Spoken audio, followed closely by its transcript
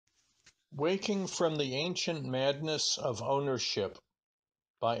Waking from the Ancient Madness of Ownership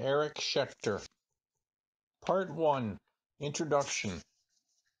by Eric Schechter. Part 1. Introduction.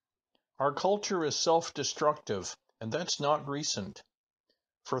 Our culture is self-destructive, and that's not recent.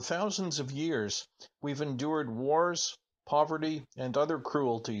 For thousands of years, we've endured wars, poverty, and other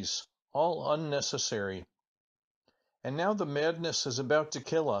cruelties, all unnecessary. And now the madness is about to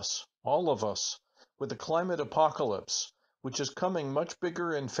kill us, all of us, with a climate apocalypse, which is coming much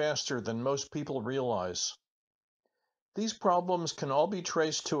bigger and faster than most people realize. These problems can all be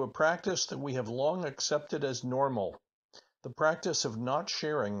traced to a practice that we have long accepted as normal, the practice of not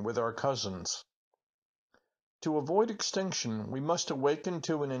sharing with our cousins. To avoid extinction, we must awaken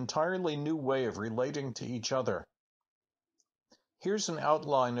to an entirely new way of relating to each other. Here's an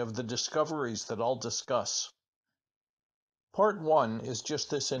outline of the discoveries that I'll discuss. Part 1 is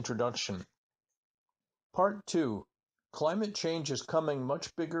just this introduction. Part 2. Climate change is coming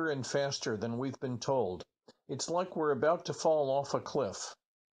much bigger and faster than we've been told. It's like we're about to fall off a cliff.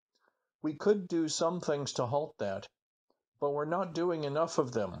 We could do some things to halt that, but we're not doing enough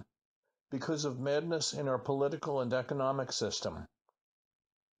of them because of madness in our political and economic system.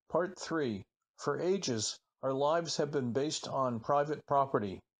 Part 3. For ages, our lives have been based on private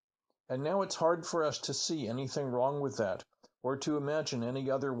property, and now it's hard for us to see anything wrong with that or to imagine any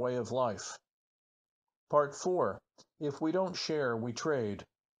other way of life. Part 4. If we don't share, we trade.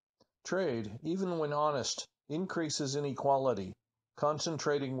 Trade, even when honest, increases inequality,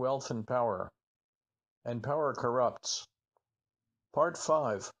 concentrating wealth and power. And power corrupts. Part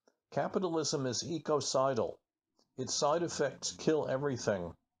 5. Capitalism is ecocidal. Its side effects kill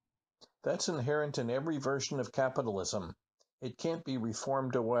everything. That's inherent in every version of capitalism. It can't be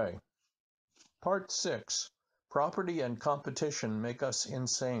reformed away. Part 6. Property and competition make us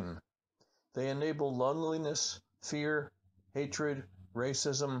insane. They enable loneliness, fear, hatred,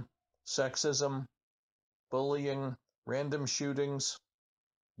 racism, sexism, bullying, random shootings,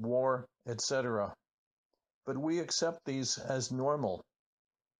 war, etc. But we accept these as normal.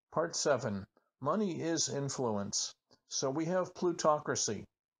 Part 7. Money is influence. So we have plutocracy,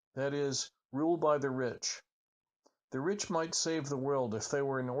 that is, rule by the rich. The rich might save the world if they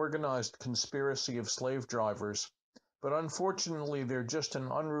were an organized conspiracy of slave drivers, but unfortunately they're just an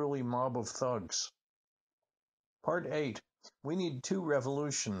unruly mob of thugs. Part 8. We need 2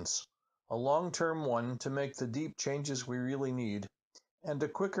 revolutions, a long-term one to make the deep changes we really need, and a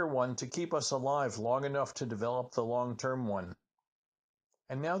quicker one to keep us alive long enough to develop the long-term one.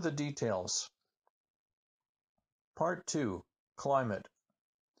 And now the details. Part 2. Climate.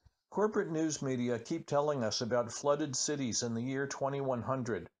 Corporate news media keep telling us about flooded cities in the year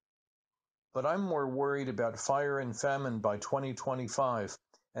 2100. But I'm more worried about fire and famine by 2025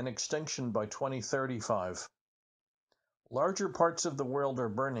 and extinction by 2035. Larger parts of the world are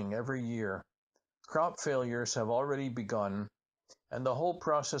burning every year. Crop failures have already begun, and the whole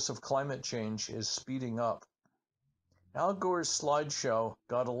process of climate change is speeding up. Al Gore's slideshow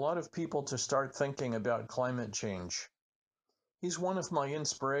got a lot of people to start thinking about climate change. He's one of my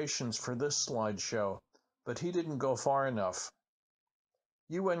inspirations for this slideshow, but he didn't go far enough.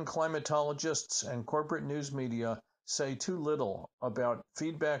 UN climatologists and corporate news media say too little about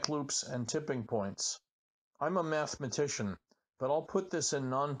feedback loops and tipping points. I'm a mathematician, but I'll put this in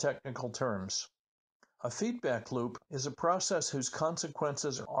non-technical terms. A feedback loop is a process whose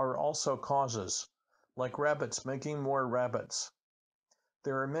consequences are also causes, like rabbits making more rabbits.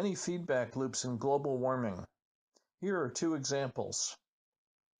 There are many feedback loops in global warming. Here are 2 examples.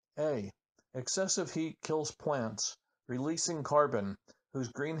 A. Excessive heat kills plants, releasing carbon, whose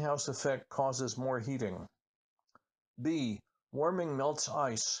greenhouse effect causes more heating. B. Warming melts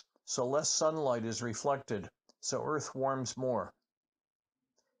ice, so less sunlight is reflected, so Earth warms more.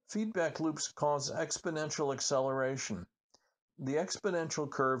 Feedback loops cause exponential acceleration. The exponential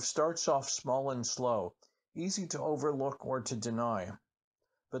curve starts off small and slow, easy to overlook or to deny.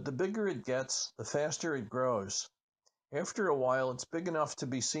 But the bigger it gets, the faster it grows. After a while, it's big enough to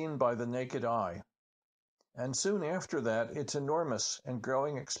be seen by the naked eye. And soon after that, it's enormous and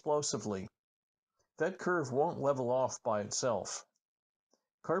growing explosively. That curve won't level off by itself.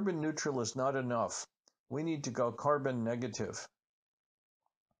 Carbon neutral is not enough. We need to go carbon negative.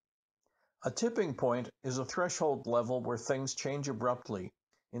 A tipping point is a threshold level where things change abruptly,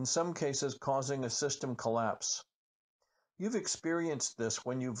 in some cases causing a system collapse. You've experienced this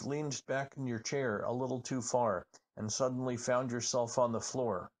when you've leaned back in your chair a little too far and suddenly found yourself on the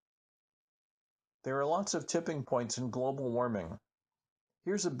floor. There are lots of tipping points in global warming.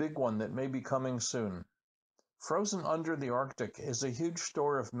 Here's a big one that may be coming soon. Frozen under the Arctic is a huge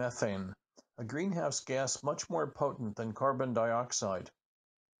store of methane, a greenhouse gas much more potent than carbon dioxide.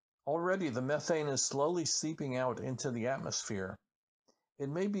 Already the methane is slowly seeping out into the atmosphere. It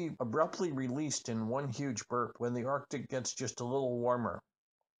may be abruptly released in one huge burp when the Arctic gets just a little warmer.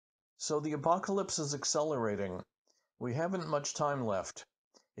 So the apocalypse is accelerating. We haven't much time left.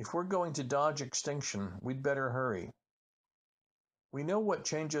 If we're going to dodge extinction, we'd better hurry. We know what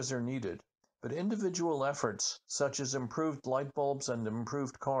changes are needed, but individual efforts, such as improved light bulbs and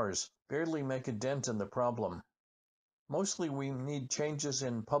improved cars, barely make a dent in the problem. Mostly we need changes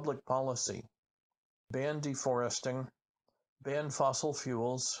in public policy. Ban deforesting, ban fossil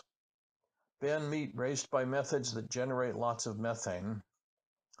fuels, ban meat raised by methods that generate lots of methane,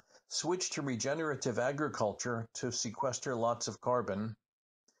 switch to regenerative agriculture to sequester lots of carbon,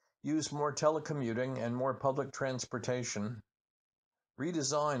 use more telecommuting and more public transportation,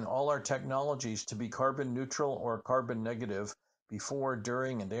 redesign all our technologies to be carbon neutral or carbon negative before,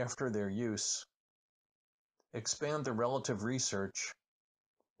 during, and after their use, expand the relative research,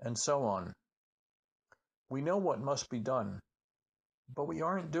 and so on. We know what must be done, but we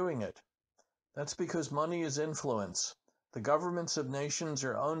aren't doing it. That's because money is influence. The governments of nations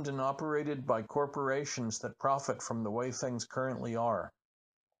are owned and operated by corporations that profit from the way things currently are.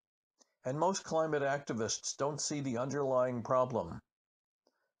 And most climate activists don't see the underlying problem.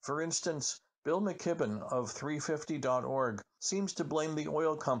 For instance, Bill McKibben of 350.org seems to blame the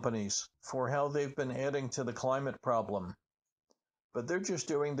oil companies for how they've been adding to the climate problem. But they're just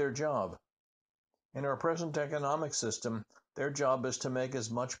doing their job. In our present economic system, their job is to make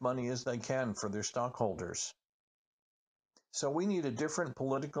as much money as they can for their stockholders. So we need a different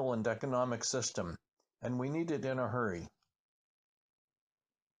political and economic system, and we need it in a hurry.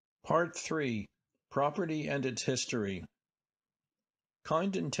 Part 3. Property and its History.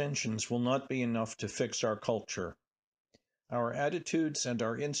 Kind intentions will not be enough to fix our culture. Our attitudes and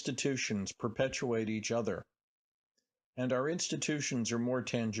our institutions perpetuate each other. And our institutions are more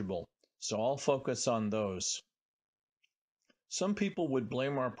tangible, so I'll focus on those. Some people would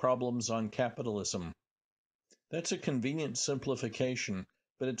blame our problems on capitalism. That's a convenient simplification,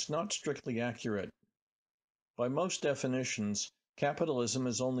 but it's not strictly accurate. By most definitions, capitalism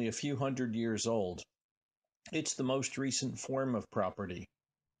is only a few hundred years old. It's the most recent form of property.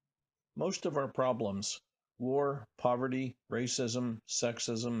 Most of our problems, war, poverty, racism,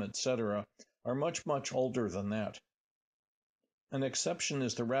 sexism, etc., are much, much older than that. An exception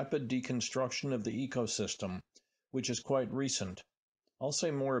is the rapid deconstruction of the ecosystem, which is quite recent. I'll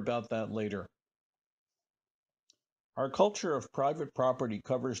say more about that later. Our culture of private property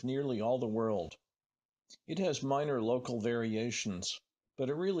covers nearly all the world. It has minor local variations, but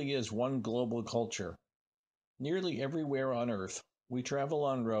it really is one global culture. Nearly everywhere on Earth, we travel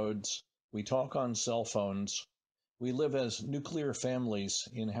on roads, we talk on cell phones, we live as nuclear families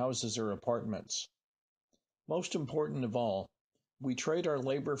in houses or apartments. Most important of all, we trade our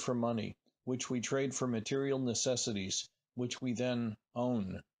labor for money, which we trade for material necessities, which we then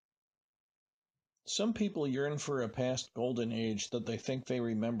own. Some people yearn for a past golden age that they think they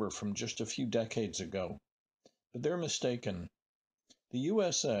remember from just a few decades ago, but they're mistaken. The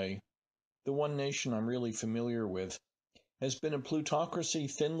USA, the one nation I'm really familiar with, has been a plutocracy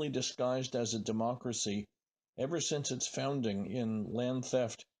thinly disguised as a democracy ever since its founding in land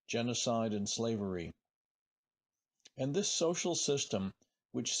theft, genocide, and slavery. And this social system,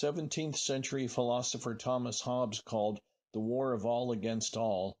 which 17th century philosopher Thomas Hobbes called the war of all against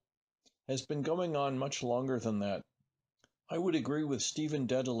all, has been going on much longer than that. I would agree with Stephen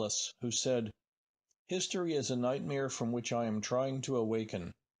Dedalus, who said, "History is a nightmare from which I am trying to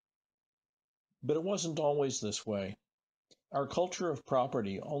awaken." But it wasn't always this way. Our culture of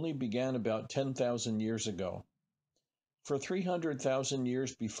property only began about 10,000 years ago. For 300,000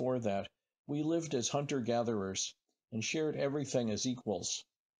 years before that, we lived as hunter-gatherers and shared everything as equals.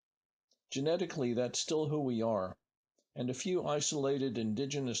 Genetically, that's still who we are, and a few isolated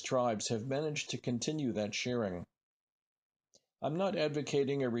indigenous tribes have managed to continue that sharing. I'm not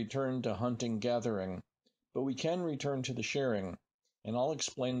advocating a return to hunting-gathering, but we can return to the sharing, and I'll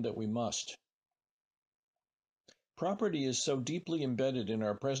explain that we must. Property is so deeply embedded in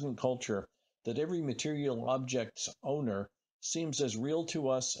our present culture that every material object's owner seems as real to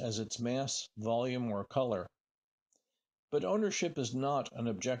us as its mass, volume, or color. But ownership is not an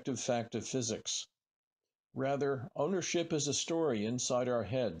objective fact of physics. Rather, ownership is a story inside our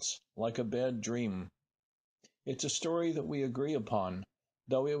heads, like a bad dream. It's a story that we agree upon,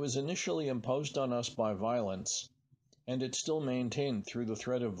 though it was initially imposed on us by violence, and it's still maintained through the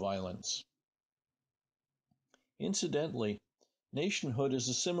threat of violence. Incidentally, nationhood is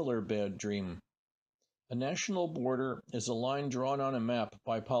a similar bad dream. A national border is a line drawn on a map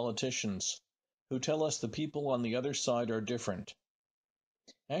by politicians who tell us the people on the other side are different.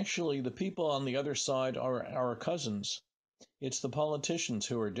 Actually, the people on the other side are our cousins. It's the politicians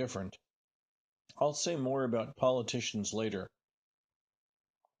who are different. I'll say more about politicians later.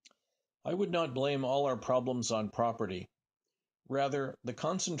 I would not blame all our problems on property. Rather, the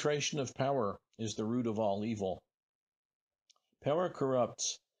concentration of power is the root of all evil. Power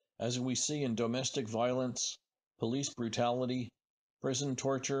corrupts, as we see in domestic violence, police brutality, prison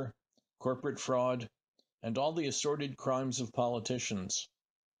torture, corporate fraud, and all the assorted crimes of politicians.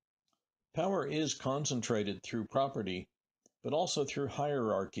 Power is concentrated through property, but also through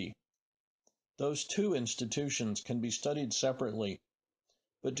hierarchy. Those two institutions can be studied separately,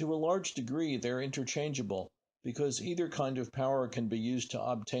 but to a large degree they're interchangeable because either kind of power can be used to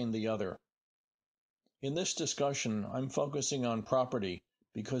obtain the other. In this discussion, I'm focusing on property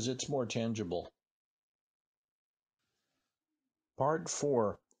because it's more tangible. Part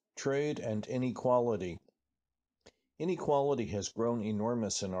 4. Trade and Inequality. Inequality has grown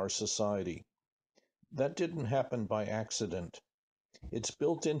enormous in our society. That didn't happen by accident. It's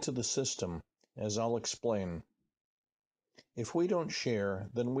built into the system, as I'll explain. If we don't share,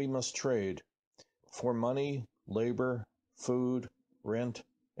 then we must trade for money, labor, food, rent,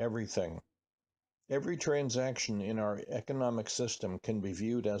 everything. Every transaction in our economic system can be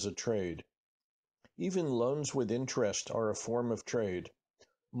viewed as a trade. Even loans with interest are a form of trade.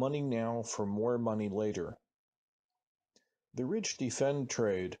 Money now for more money later. The rich defend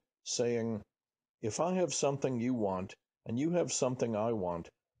trade, saying, "If I have something you want, and you have something I want,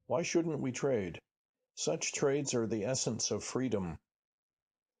 why shouldn't we trade?" Such trades are the essence of freedom.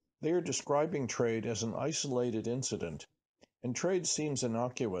 They are describing trade as an isolated incident, and trade seems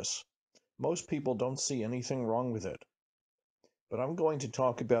innocuous. Most people don't see anything wrong with it. But I'm going to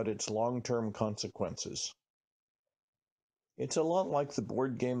talk about its long-term consequences. It's a lot like the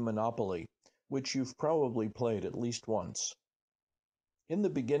board game Monopoly, which you've probably played at least once. In the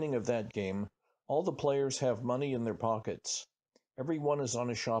beginning of that game, all the players have money in their pockets. Everyone is on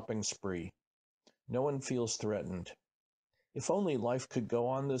a shopping spree. No one feels threatened. If only life could go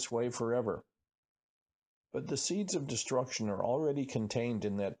on this way forever. But the seeds of destruction are already contained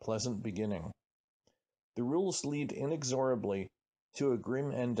in that pleasant beginning. The rules lead inexorably to a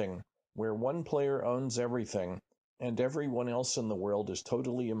grim ending where one player owns everything and everyone else in the world is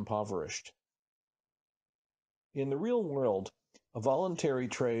totally impoverished. In the real world, a voluntary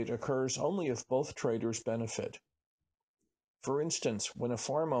trade occurs only if both traders benefit. For instance, when a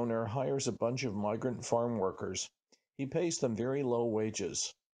farm owner hires a bunch of migrant farm workers, he pays them very low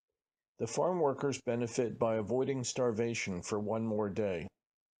wages. The farm workers benefit by avoiding starvation for one more day,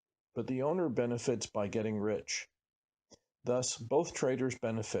 but the owner benefits by getting rich. Thus, both traders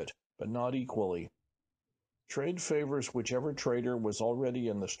benefit, but not equally. Trade favors whichever trader was already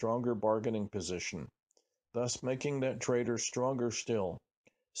in the stronger bargaining position, thus making that trader stronger still.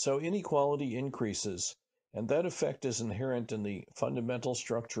 So inequality increases, and that effect is inherent in the fundamental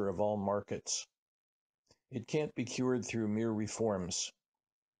structure of all markets. It can't be cured through mere reforms.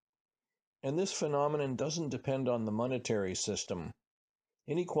 And this phenomenon doesn't depend on the monetary system.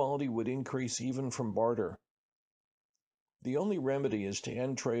 Inequality would increase even from barter. The only remedy is to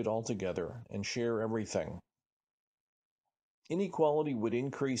end trade altogether and share everything. Inequality would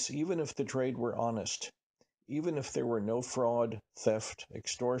increase even if the trade were honest, even if there were no fraud, theft,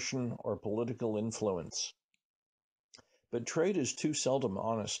 extortion, or political influence. But trade is too seldom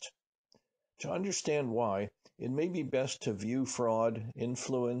honest. To understand why, it may be best to view fraud,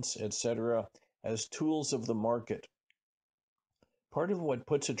 influence, etc. as tools of the market. Part of what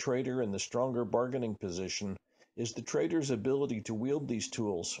puts a trader in the stronger bargaining position is the trader's ability to wield these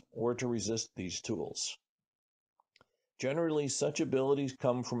tools or to resist these tools. Generally, such abilities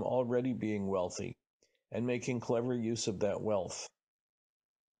come from already being wealthy and making clever use of that wealth.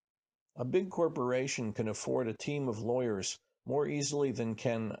 A big corporation can afford a team of lawyers more easily than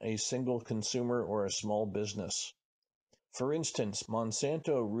can a single consumer or a small business. For instance,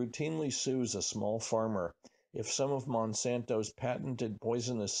 Monsanto routinely sues a small farmer if some of Monsanto's patented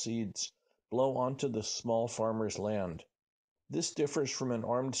poisonous seeds blow onto the small farmer's land. This differs from an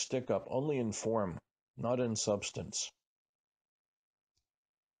armed stick-up only in form, not in substance.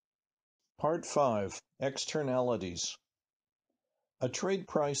 Part 5. Externalities. A trade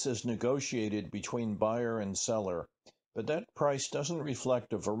price is negotiated between buyer and seller, but that price doesn't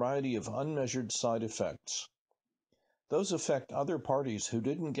reflect a variety of unmeasured side effects. Those affect other parties who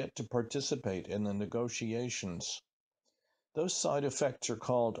didn't get to participate in the negotiations. Those side effects are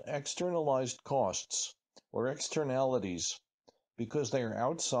called externalized costs, or externalities, because they are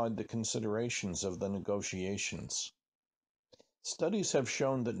outside the considerations of the negotiations. Studies have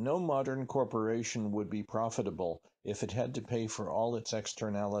shown that no modern corporation would be profitable if it had to pay for all its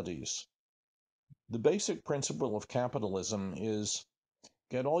externalities. The basic principle of capitalism is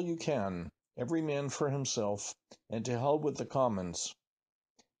get all you can, every man for himself, and to hell with the commons.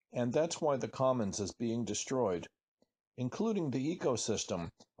 And that's why the commons is being destroyed, including the ecosystem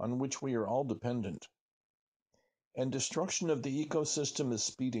on which we are all dependent. And destruction of the ecosystem is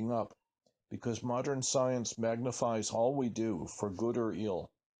speeding up because modern science magnifies all we do for good or ill.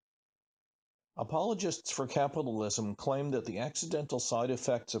 Apologists for capitalism claim that the accidental side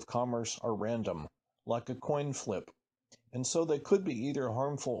effects of commerce are random, like a coin flip, and so they could be either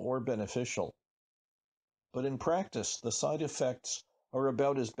harmful or beneficial. But in practice, the side effects are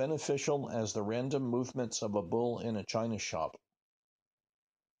about as beneficial as the random movements of a bull in a china shop.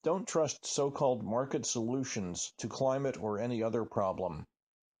 Don't trust so-called market solutions to climate or any other problem.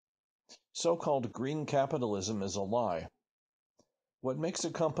 So-called green capitalism is a lie. What makes a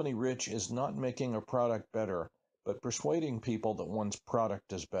company rich is not making a product better, but persuading people that one's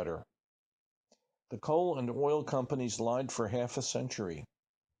product is better. The coal and oil companies lied for half a century.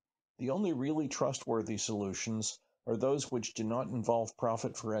 The only really trustworthy solutions are those which do not involve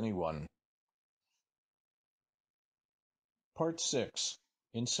profit for anyone. Part 6.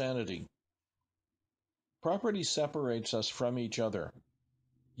 Insanity. Property separates us from each other.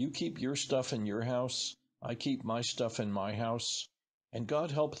 You keep your stuff in your house, I keep my stuff in my house, and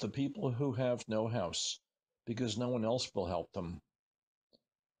God help the people who have no house, because no one else will help them.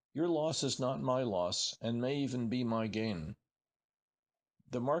 Your loss is not my loss, and may even be my gain.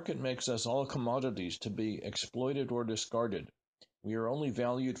 The market makes us all commodities to be exploited or discarded. We are only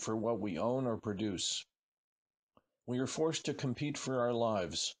valued for what we own or produce. We are forced to compete for our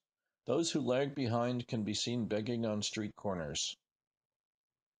lives. Those who lag behind can be seen begging on street corners.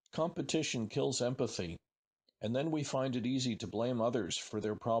 Competition kills empathy, and then we find it easy to blame others for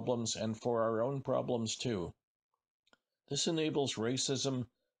their problems and for our own problems too. This enables racism,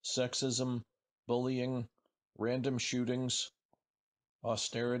 sexism, bullying, random shootings,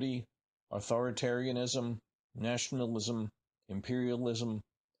 austerity, authoritarianism, nationalism, imperialism,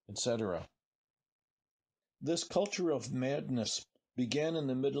 etc. This culture of madness began in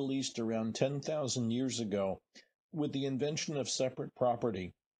the Middle East around 10,000 years ago with the invention of separate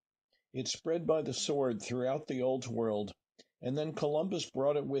property. It spread by the sword throughout the Old World, and then Columbus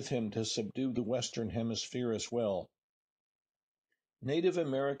brought it with him to subdue the Western Hemisphere as well. Native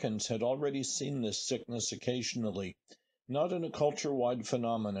Americans had already seen this sickness occasionally, not in a culture-wide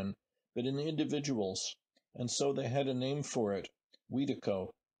phenomenon, but in individuals, and so they had a name for it, Weedico.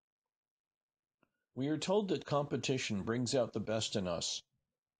 We are told that competition brings out the best in us,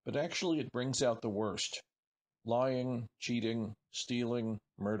 but actually it brings out the worst: lying, cheating, stealing,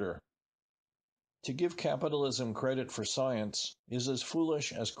 murder. To give capitalism credit for science is as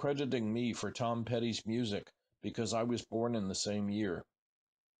foolish as crediting me for Tom Petty's music because I was born in the same year.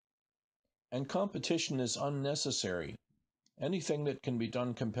 And competition is unnecessary. Anything that can be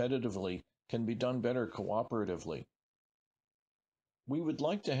done competitively can be done better cooperatively. We would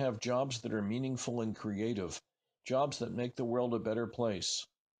like to have jobs that are meaningful and creative, jobs that make the world a better place.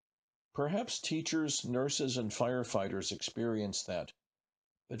 Perhaps teachers, nurses, and firefighters experience that,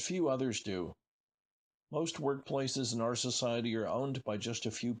 but few others do. Most workplaces in our society are owned by just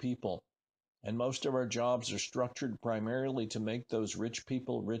a few people, and most of our jobs are structured primarily to make those rich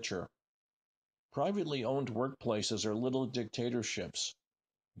people richer. Privately owned workplaces are little dictatorships.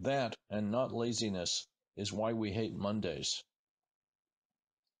 That, and not laziness, is why we hate Mondays.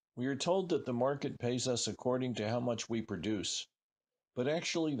 We are told that the market pays us according to how much we produce, but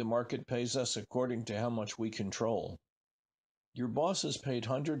actually the market pays us according to how much we control. Your boss is paid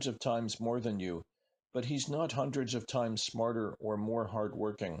hundreds of times more than you, but he's not hundreds of times smarter or more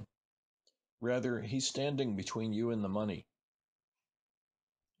hardworking. Rather, he's standing between you and the money.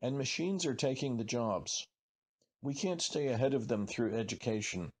 And machines are taking the jobs. We can't stay ahead of them through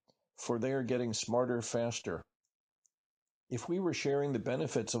education, for they are getting smarter faster. If we were sharing the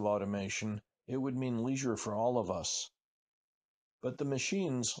benefits of automation, it would mean leisure for all of us. But the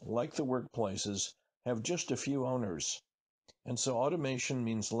machines, like the workplaces, have just a few owners, and so automation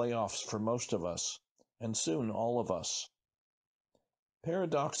means layoffs for most of us, and soon all of us.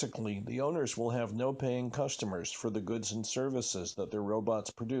 Paradoxically, the owners will have no paying customers for the goods and services that their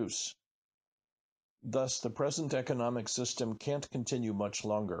robots produce. Thus, the present economic system can't continue much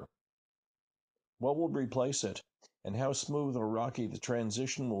longer. What will replace it, and how smooth or rocky the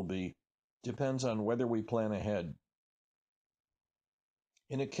transition will be, depends on whether we plan ahead.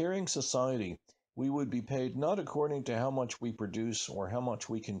 In a caring society, we would be paid not according to how much we produce or how much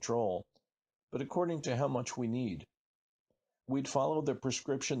we control, but according to how much we need. We'd follow the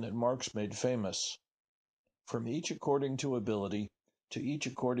prescription that Marx made famous. from each according to ability to each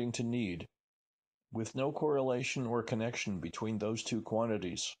according to need, with no correlation or connection between those two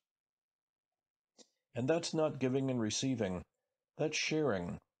quantities. And that's not giving and receiving, that's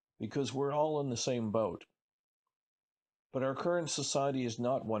sharing, because we're all in the same boat. But our current society is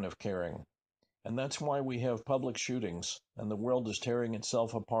not one of caring, and that's why we have public shootings and the world is tearing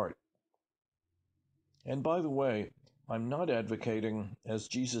itself apart. And by the way, I'm not advocating, as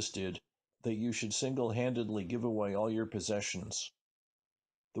Jesus did, that you should single-handedly give away all your possessions.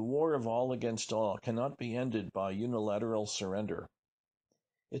 The war of all against all cannot be ended by unilateral surrender.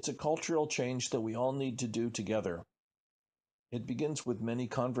 It's a cultural change that we all need to do together. It begins with many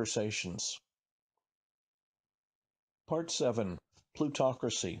conversations. Part 7.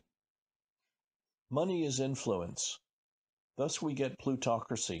 Plutocracy. Money is influence. Thus we get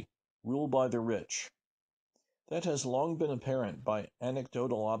plutocracy, rule by the rich. That has long been apparent by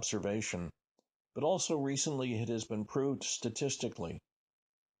anecdotal observation, but also recently it has been proved statistically.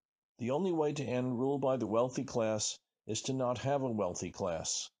 The only way to end rule by the wealthy class is to not have a wealthy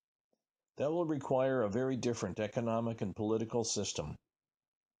class. That will require a very different economic and political system.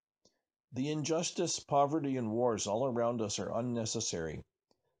 The injustice, poverty, and wars all around us are unnecessary,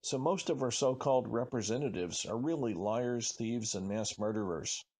 so most of our so-called representatives are really liars, thieves, and mass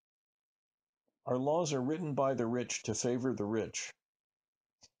murderers. Our laws are written by the rich to favor the rich.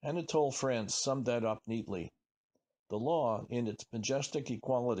 Anatole France summed that up neatly. The law, in its majestic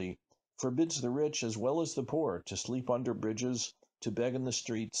equality, forbids the rich as well as the poor to sleep under bridges, to beg in the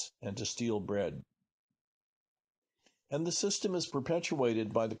streets, and to steal bread. And the system is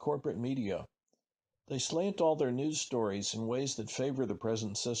perpetuated by the corporate media. They slant all their news stories in ways that favor the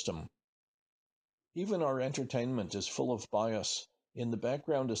present system. Even our entertainment is full of bias in the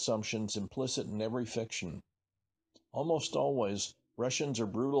background assumptions implicit in every fiction. Almost always, Russians are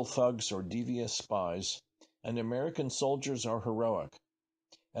brutal thugs or devious spies, and American soldiers are heroic.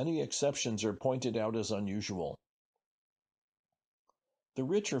 Any exceptions are pointed out as unusual. The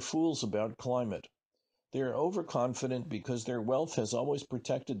rich are fools about climate. They are overconfident because their wealth has always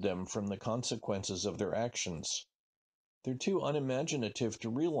protected them from the consequences of their actions. They're too unimaginative to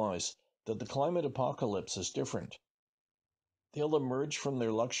realize that the climate apocalypse is different. They'll emerge from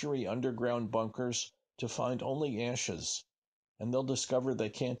their luxury underground bunkers to find only ashes, and they'll discover they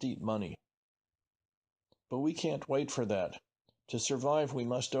can't eat money. But we can't wait for that. To survive, we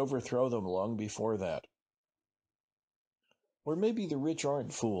must overthrow them long before that. Or maybe the rich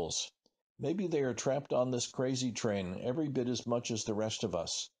aren't fools. Maybe they are trapped on this crazy train every bit as much as the rest of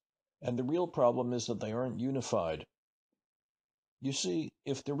us, and the real problem is that they aren't unified. You see,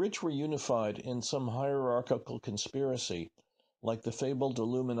 if the rich were unified in some hierarchical conspiracy, like the fabled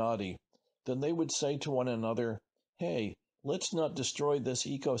Illuminati, then they would say to one another, "Hey, let's not destroy this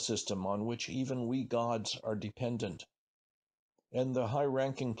ecosystem on which even we gods are dependent." And the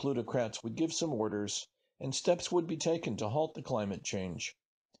high-ranking plutocrats would give some orders, and steps would be taken to halt the climate change,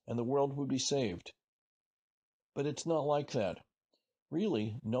 and the world would be saved. But it's not like that.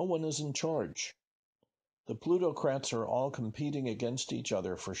 Really, no one is in charge. The plutocrats are all competing against each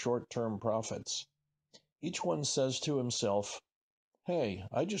other for short-term profits. Each one says to himself, "Hey,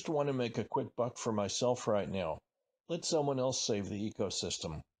 I just want to make a quick buck for myself right now. Let someone else save the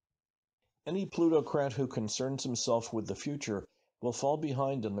ecosystem." Any plutocrat who concerns himself with the future will fall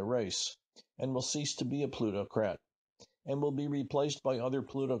behind in the race, and will cease to be a plutocrat, and will be replaced by other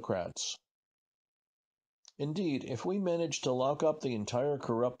plutocrats. Indeed, if we manage to lock up the entire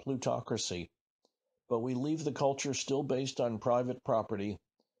corrupt plutocracy, but we leave the culture still based on private property,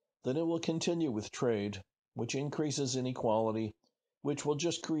 then it will continue with trade, which increases inequality, which will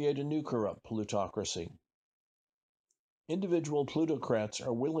just create a new corrupt plutocracy. Individual plutocrats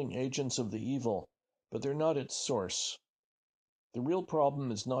are willing agents of the evil, but they're not its source. The real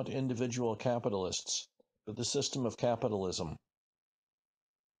problem is not individual capitalists, but the system of capitalism.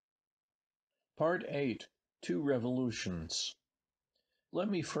 Part 8. Two Revolutions. Let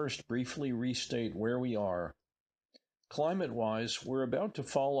me first briefly restate where we are. Climate-wise, we're about to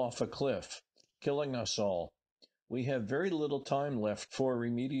fall off a cliff, killing us all. We have very little time left for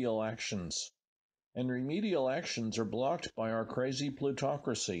remedial actions. And remedial actions are blocked by our crazy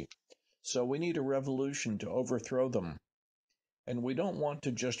plutocracy, so we need a revolution to overthrow them. And we don't want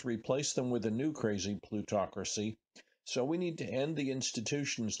to just replace them with a new crazy plutocracy, so we need to end the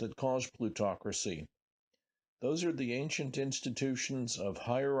institutions that cause plutocracy. Those are the ancient institutions of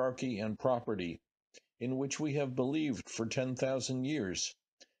hierarchy and property, in which we have believed for 10,000 years,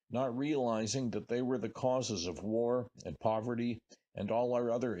 not realizing that they were the causes of war and poverty and all our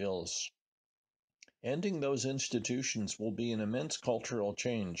other ills. Ending those institutions will be an immense cultural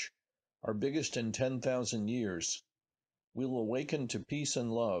change, our biggest in 10,000 years. We'll awaken to peace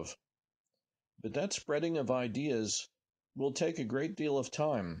and love. But that spreading of ideas will take a great deal of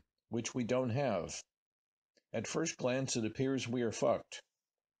time, which we don't have. At first glance, it appears we are fucked.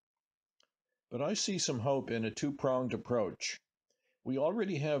 But I see some hope in a two-pronged approach. We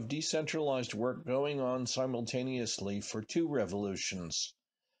already have decentralized work going on simultaneously for two revolutions,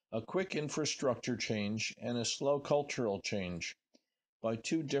 a quick infrastructure change and a slow cultural change, by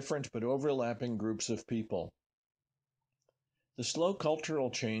two different but overlapping groups of people. The slow cultural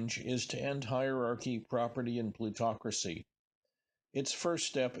change is to end hierarchy, property, and plutocracy. Its first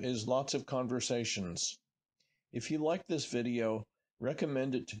step is lots of conversations. If you like this video,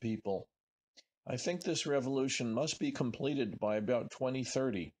 recommend it to people. I think this revolution must be completed by about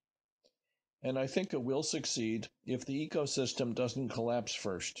 2030. And I think it will succeed if the ecosystem doesn't collapse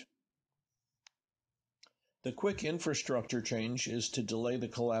first. The quick infrastructure change is to delay the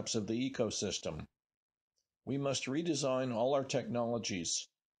collapse of the ecosystem. We must redesign all our technologies.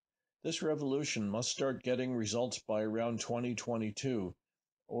 This revolution must start getting results by around 2022,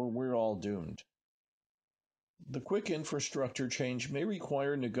 or we're all doomed. The quick infrastructure change may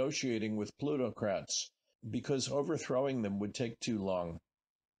require negotiating with plutocrats, because overthrowing them would take too long.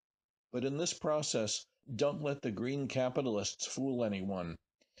 But in this process, don't let the green capitalists fool anyone.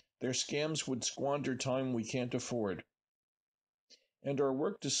 Their scams would squander time we can't afford. And our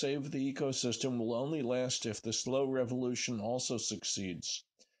work to save the ecosystem will only last if the slow revolution also succeeds.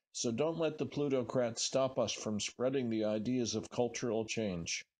 So don't let the plutocrats stop us from spreading the ideas of cultural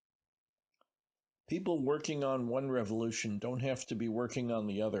change. People working on one revolution don't have to be working on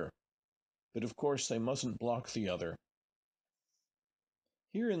the other, but of course they mustn't block the other.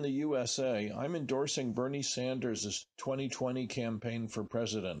 Here in the USA, I'm endorsing Bernie Sanders' 2020 campaign for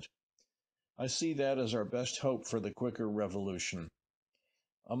president. I see that as our best hope for the quicker revolution.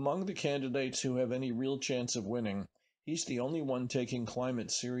 Among the candidates who have any real chance of winning, he's the only one taking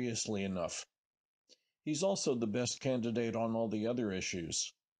climate seriously enough. He's also the best candidate on all the other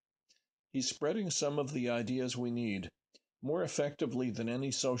issues. He's spreading some of the ideas we need, more effectively than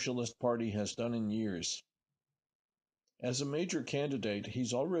any socialist party has done in years. As a major candidate,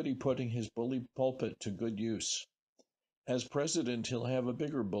 he's already putting his bully pulpit to good use. As president, he'll have a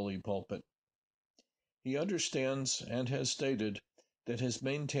bigger bully pulpit. He understands and has stated that his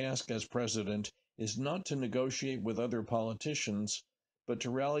main task as president is not to negotiate with other politicians, but to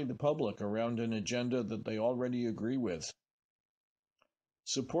rally the public around an agenda that they already agree with.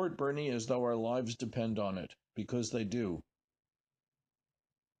 Support Bernie as though our lives depend on it, because they do.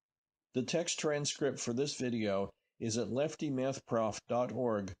 The text transcript for this video is at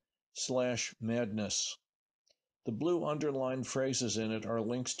leftymathprof.org/madness. The blue underlined phrases in it are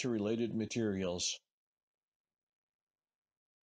links to related materials.